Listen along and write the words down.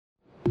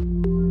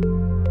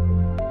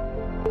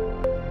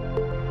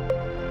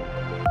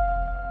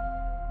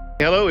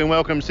Hello and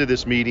welcome to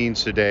this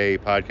Meetings Today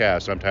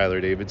podcast. I'm Tyler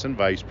Davidson,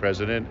 Vice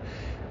President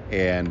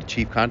and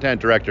Chief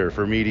Content Director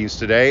for Meetings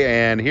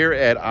Today, and here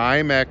at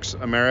IMEX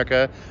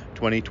America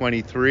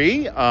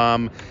 2023,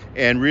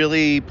 and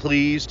really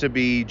pleased to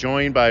be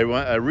joined by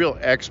a real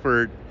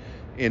expert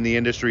in the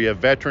industry, a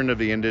veteran of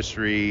the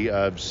industry,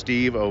 of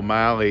Steve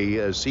O'Malley,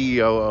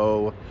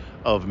 COO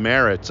of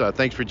Maritz.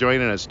 Thanks for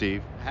joining us,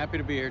 Steve. Happy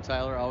to be here,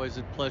 Tyler. Always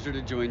a pleasure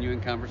to join you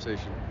in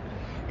conversation.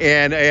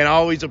 And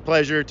always a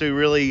pleasure to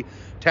really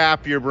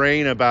tap your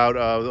brain about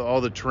all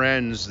the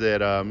trends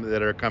that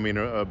are coming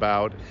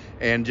about,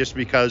 and just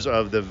because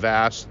of the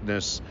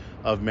vastness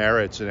of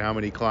Maritz and how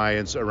many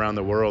clients around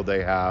the world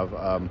they have.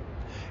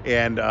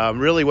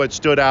 Really what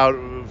stood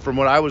out from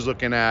what I was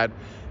looking at,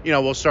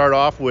 we'll start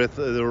off with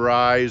the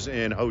rise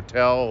in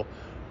hotel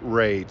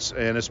rates,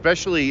 and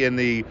especially in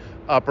the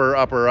upper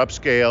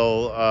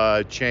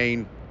upscale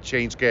chain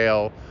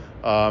scale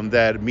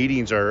that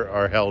meetings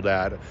are held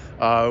at.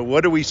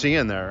 What are we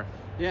seeing there?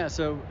 Yeah,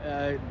 so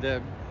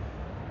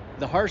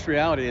the harsh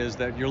reality is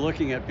that you're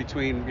looking at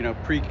between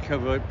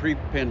pre-COVID,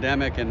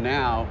 pre-pandemic, and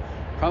now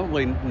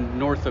probably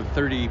north of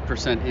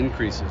 30%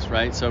 increases,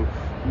 right? So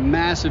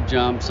massive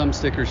jump, some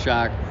sticker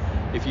shock.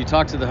 If you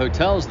talk to the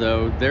hotels,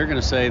 though, they're going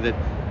to say that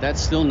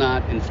that's still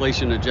not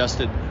inflation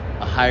adjusted,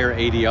 a higher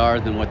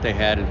ADR than what they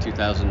had in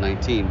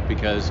 2019,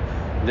 because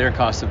their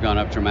costs have gone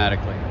up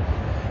dramatically.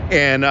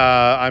 And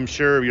I'm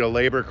sure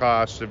labor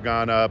costs have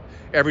gone up.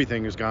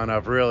 Everything has gone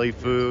up, really.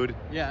 Food.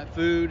 Yeah,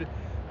 food,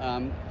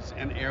 and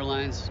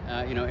airlines.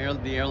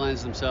 The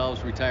airlines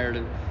themselves retired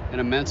an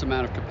immense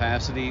amount of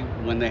capacity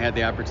when they had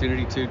the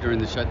opportunity to during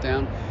the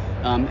shutdown,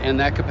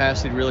 and that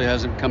capacity really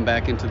hasn't come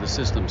back into the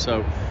system.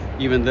 So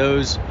even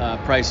those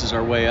prices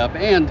are way up,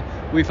 and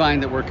we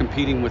find that we're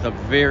competing with a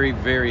very,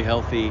 very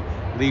healthy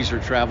leisure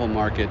travel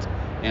market,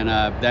 and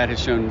that has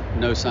shown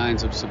no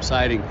signs of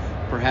subsiding,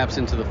 perhaps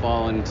into the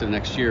fall and into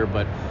next year,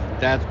 but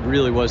that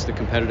really was the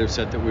competitive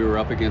set that we were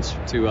up against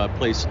to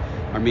place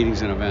our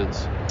meetings and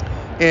events.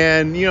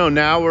 And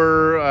now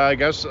we're I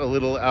guess a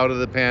little out of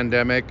the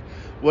pandemic.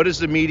 What does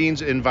the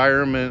meetings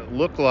environment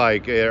look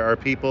like? Are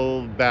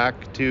people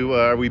back to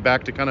are we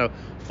back to kind of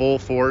full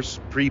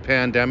force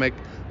pre-pandemic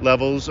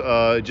levels,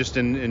 just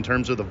in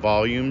terms of the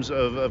volumes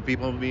of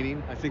people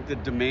meeting? I think the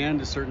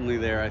demand is certainly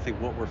there. I think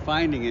what we're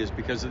finding is,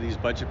 because of these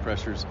budget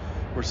pressures,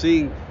 we're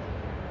seeing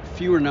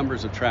fewer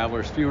numbers of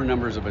travelers, fewer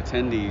numbers of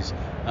attendees,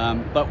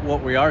 but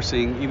what we are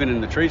seeing, even in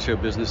the trade show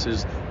business,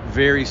 is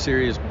very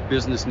serious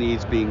business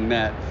needs being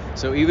met.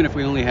 So even if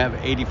we only have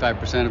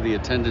 85% of the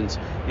attendance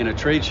in a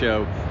trade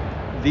show,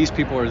 these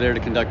people are there to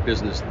conduct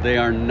business. They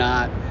are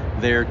not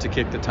there to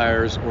kick the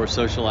tires or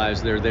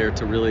socialize. They're there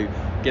to really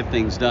get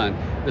things done.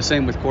 The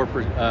same with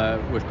corporate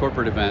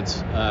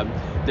events.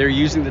 They're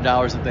using the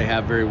dollars that they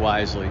have very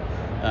wisely,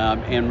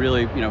 and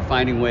really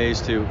finding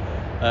ways to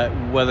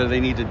whether they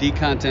need to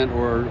decontent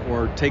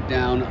or take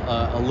down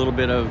a little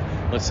bit of,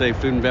 let's say,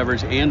 food and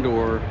beverage and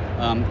or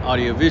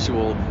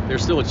audiovisual. They're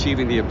still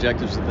achieving the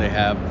objectives that they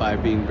have by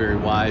being very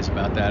wise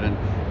about that,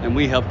 and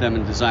we help them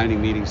in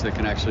designing meetings that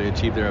can actually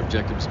achieve their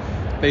objectives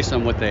based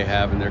on what they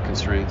have and their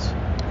constraints.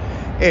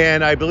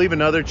 And I believe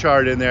another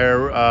chart in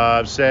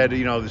there said,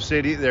 the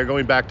city, they're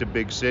going back to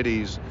big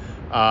cities.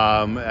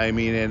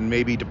 And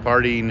maybe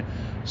departing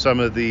some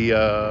of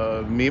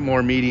the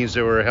more meetings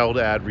that were held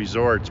at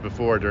resorts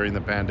before during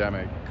the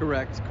pandemic.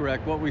 Correct.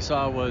 What we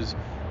saw was,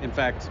 in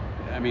fact,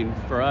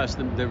 for us,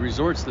 the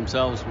resorts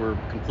themselves were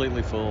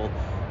completely full,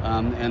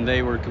 and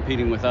they were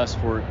competing with us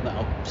for,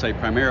 I'll say,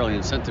 primarily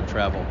incentive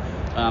travel.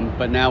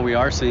 But now we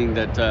are seeing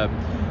that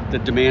the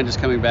demand is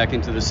coming back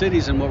into the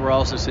cities, and what we're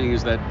also seeing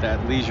is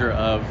that leisure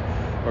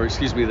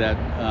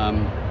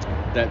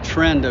that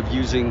trend of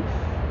using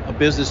a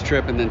business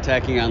trip and then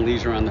tacking on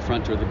leisure on the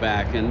front or the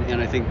back,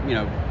 and I think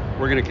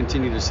we're going to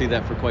continue to see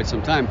that for quite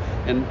some time.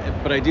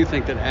 But I do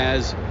think that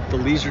as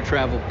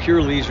the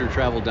pure leisure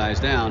travel dies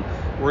down,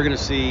 we're going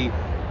to see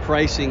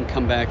pricing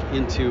come back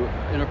into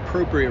an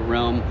appropriate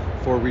realm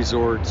for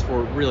resorts,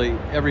 for really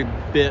every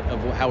bit of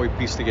how we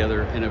piece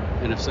together an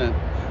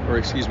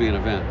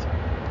event.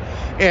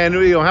 And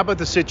how about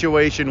the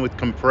situation with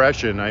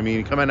compression?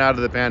 Coming out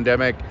of the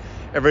pandemic,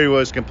 everybody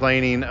was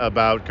complaining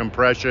about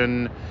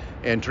compression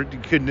and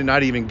could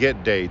not even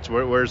get dates.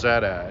 Where's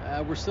that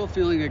at? We're still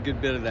feeling a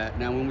good bit of that.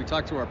 Now, when we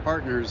talk to our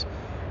partners,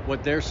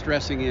 what they're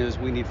stressing is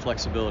we need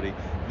flexibility.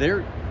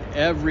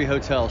 Every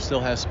hotel still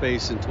has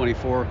space in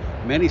 24.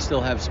 Many still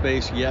have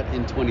space yet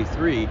in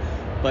 23,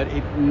 but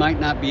it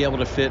might not be able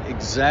to fit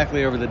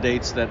exactly over the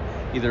dates that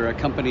either a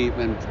company,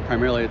 and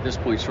primarily at this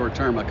point short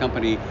term, a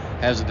company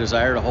has a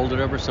desire to hold it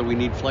over. So we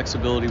need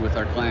flexibility with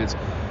our clients.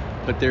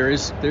 But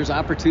there's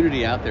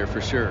opportunity out there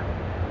for sure.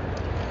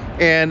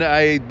 And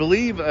I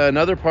believe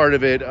another part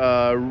of it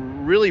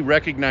really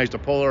recognized a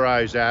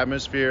polarized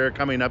atmosphere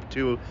coming up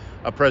to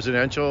a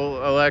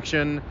presidential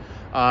election.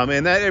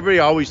 And that everybody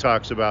always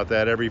talks about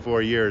that every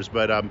 4 years,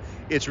 but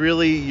it's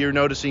really, you're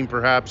noticing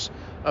perhaps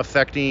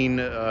affecting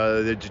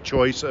the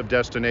choice of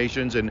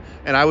destinations and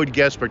and I would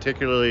guess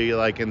particularly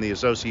like in the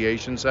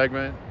association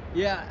segment.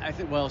 Yeah, I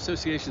think, well,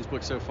 associations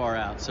book so far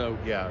out, so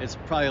Yeah. it's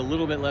probably a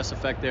little bit less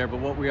effect there, but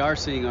what we are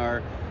seeing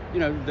are,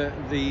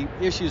 the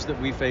issues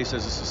that we face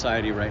as a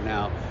society right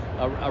now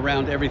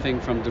around everything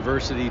from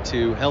diversity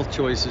to health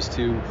choices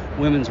to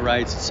women's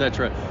rights,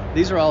 etc.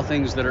 These are all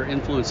things that are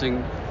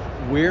influencing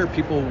where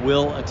people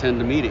will attend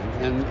a meeting.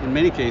 And in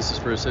many cases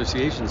for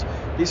associations,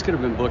 these could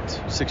have been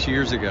booked 6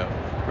 years ago,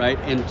 right?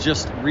 And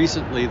just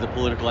recently the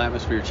political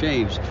atmosphere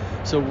changed.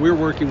 So we're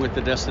working with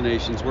the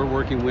destinations, we're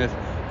working with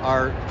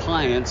our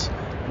clients,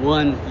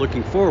 one,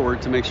 looking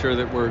forward to make sure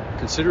that we're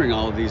considering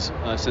all of these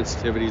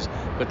sensitivities,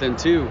 but then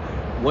two,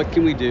 what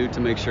can we do to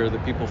make sure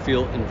that people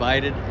feel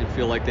invited and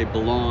feel like they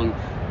belong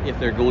if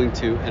they're going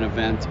to an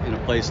event in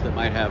a place that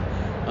might have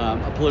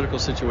a political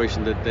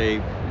situation that they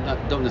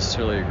don't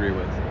necessarily agree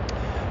with.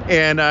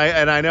 And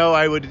I know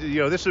I would,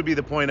 this would be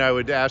the point I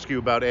would ask you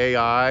about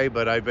AI,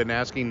 but I've been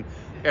asking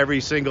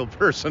every single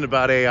person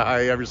about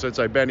AI ever since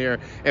I've been here.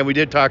 And we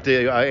did talk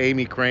to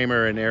Amy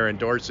Kramer and Aaron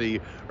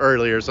Dorsey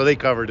earlier, so they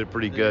covered it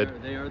pretty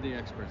good. They are the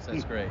experts.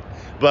 That's great.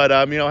 But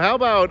how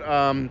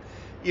about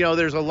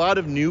there's a lot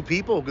of new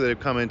people that have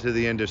come into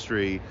the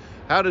industry.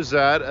 How does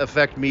that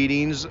affect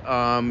meetings?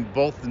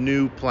 Both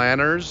new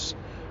planners.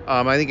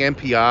 I think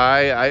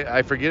MPI.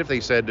 I forget if they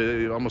said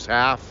almost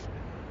half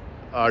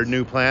are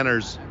new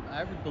planners.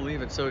 I would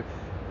believe it. So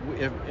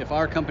if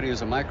our company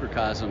is a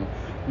microcosm,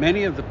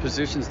 many of the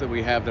positions that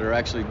we have that are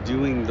actually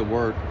doing the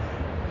work,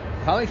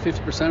 probably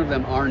 50% of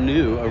them are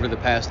new over the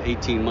past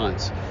 18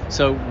 months.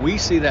 So we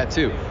see that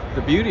too.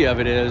 The beauty of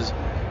it is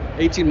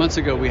 18 months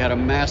ago we had a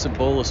massive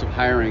bolus of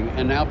hiring,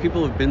 and now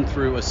people have been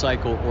through a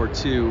cycle or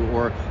two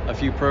or a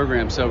few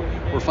programs. So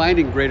we're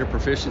finding greater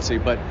proficiency,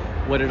 but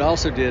what it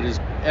also did is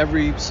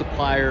every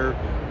supplier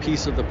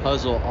piece of the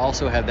puzzle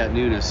also had that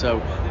newness. So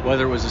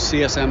whether it was a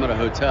CSM at a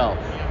hotel,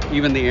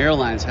 even the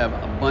airlines have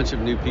a bunch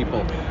of new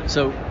people.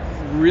 So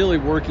really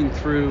working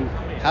through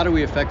how do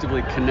we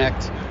effectively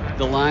connect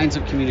the lines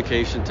of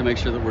communication to make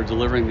sure that we're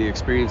delivering the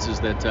experiences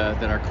that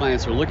our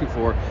clients are looking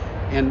for,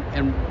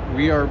 and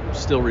we are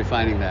still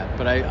refining that.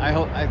 But I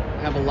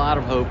have a lot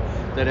of hope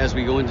that as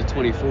we go into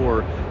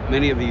 24,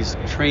 many of these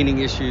training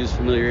issues,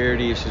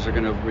 familiarity issues are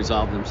going to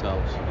resolve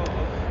themselves.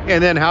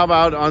 And then how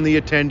about on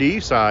the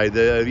attendee side?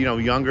 The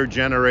younger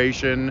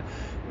generation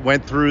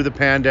went through the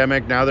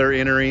pandemic. Now they're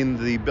entering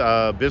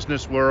the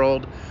business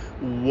world.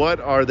 What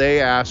are they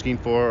asking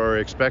for or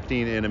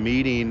expecting in a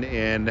meeting,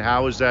 and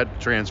how is that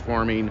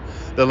transforming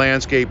the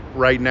landscape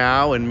right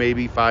now and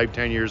maybe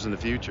 5-10 years in the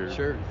future?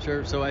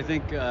 Sure. So I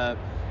think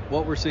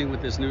what we're seeing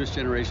with this newest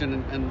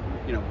generation,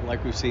 and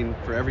like we've seen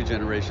for every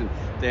generation,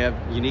 they have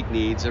unique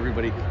needs.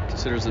 Everybody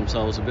considers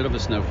themselves a bit of a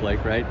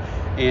snowflake, right?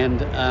 And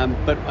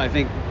but I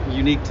think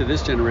unique to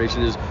this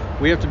generation is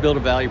we have to build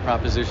a value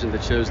proposition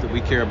that shows that we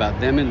care about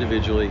them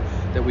individually,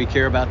 that we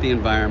care about the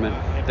environment,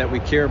 that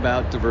we care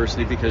about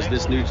diversity, because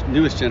this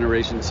newest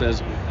generation says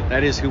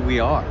that is who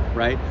we are,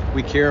 right?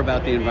 We care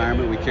about the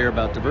environment, we care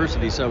about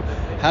diversity. So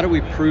how do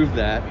we prove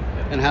that,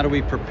 and how do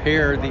we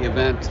prepare the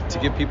event to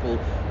give people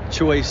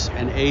choice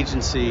and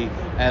agency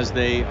as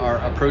they are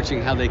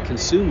approaching how they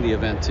consume the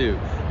event too?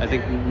 I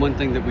think one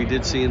thing that we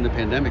did see in the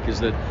pandemic is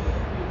that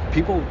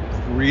people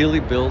really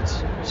built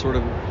sort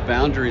of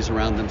boundaries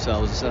around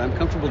themselves and said, I'm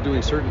comfortable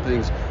doing certain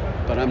things,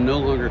 but I'm no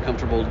longer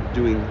comfortable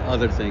doing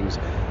other things.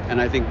 And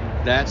I think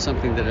that's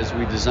something that as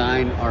we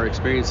design our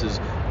experiences,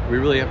 we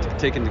really have to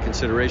take into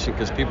consideration,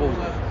 because people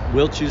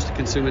will choose to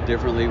consume it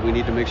differently. We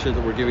need to make sure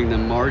that we're giving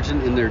them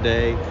margin in their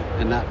day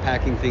and not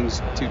packing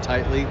things too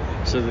tightly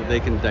so that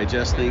they can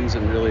digest things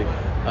and really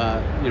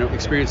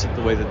experience it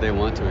the way that they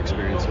want to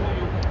experience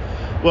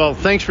it. Well,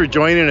 thanks for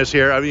joining us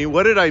here. I mean,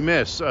 what did I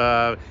miss?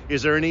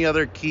 Is there any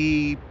other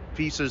key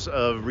pieces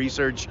of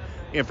research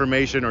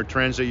information or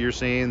trends that you're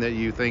seeing that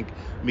you think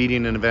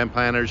meeting and event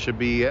planners should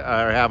be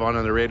or have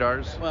on their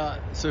radars? Well,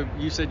 so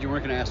you said you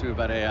weren't going to ask me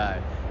about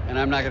AI, and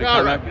I'm not going to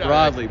comment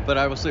broadly, but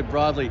I will say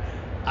broadly,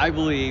 I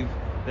believe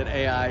that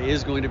AI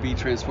is going to be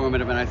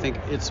transformative, and I think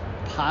its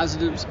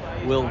positives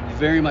will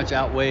very much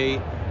outweigh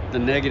the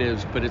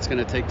negatives, but it's going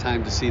to take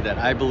time to see that.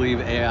 I believe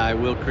AI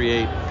will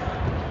create,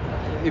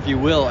 if you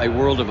will, a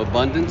world of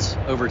abundance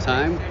over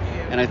time.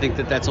 And I think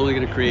that that's only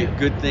going to create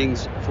good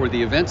things for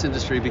the events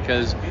industry,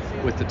 because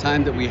with the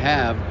time that we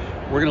have,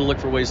 we're going to look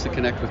for ways to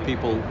connect with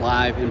people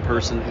live in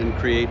person and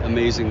create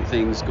amazing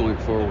things going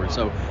forward.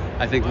 So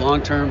I think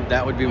long term,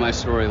 that would be my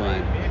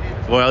storyline.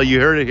 Well, you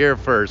heard it here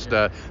first.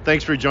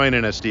 Thanks for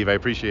joining us, Steve. I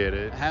appreciate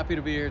it. Happy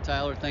to be here,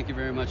 Tyler. Thank you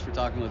very much for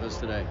talking with us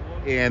today.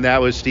 And that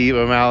was Steve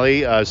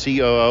O'Malley,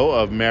 COO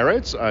of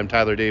Maritz. I'm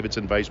Tyler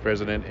Davidson, Vice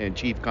President and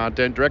Chief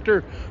Content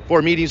Director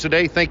for Meetings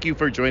Today. Thank you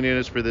for joining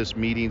us for this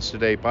Meetings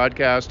Today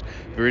podcast.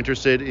 If you're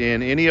interested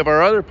in any of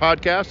our other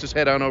podcasts, just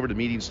head on over to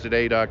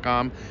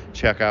meetingstoday.com.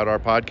 Check out our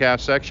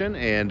podcast section.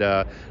 And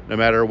no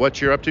matter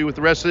what you're up to with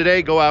the rest of the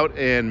day, go out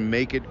and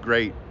make it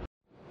great.